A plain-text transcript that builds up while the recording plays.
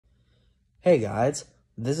Hey guys,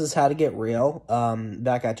 this is How to Get Real.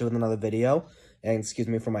 Back at you with another video. And excuse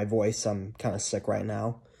me for my voice, I'm kind of sick right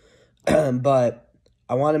now. But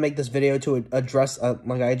I want to make this video to address,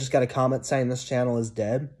 like I just got a comment saying this channel is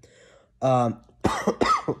dead. I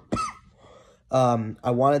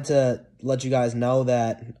wanted to let you guys know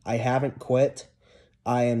that I haven't quit.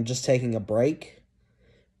 I am just taking a break.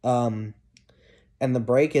 And the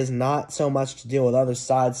break is not so much to deal with other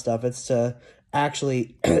side stuff. It's to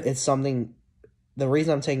actually, the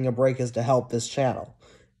reason I'm taking a break is to help this channel.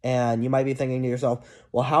 And you might be thinking to yourself,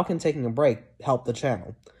 well, how can taking a break help the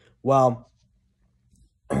channel? Well,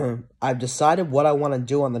 I've decided what I want to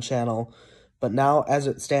do on the channel, but now as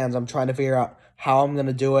it stands, I'm trying to figure out how I'm going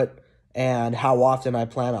to do it and how often I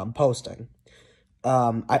plan on posting.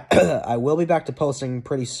 I will be back to posting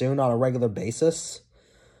pretty soon on a regular basis.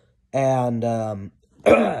 And,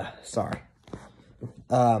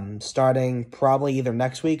 starting probably either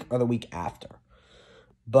next week or the week after.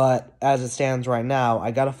 But as it stands right now,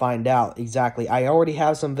 I gotta find out exactly. I already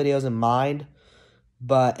have some videos in mind,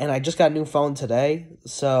 and I just got a new phone today,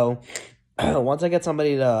 so once I get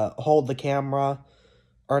somebody to hold the camera,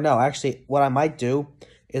 or no, actually, what I might do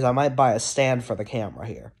is I might buy a stand for the camera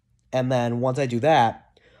here. And then once I do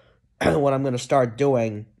that, what I'm gonna start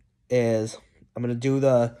doing is I'm gonna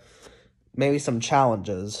do maybe some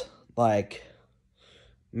challenges, like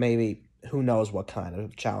maybe who knows what kind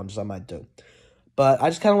of challenges I might do. But I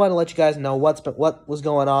just kind of want to let you guys know what was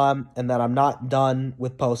going on and that I'm not done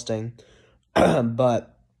with posting. So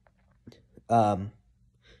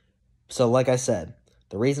like I said,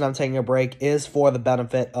 the reason I'm taking a break is for the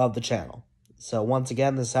benefit of the channel. So once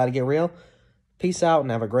again, this is How to Get Real. Peace out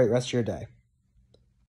and have a great rest of your day.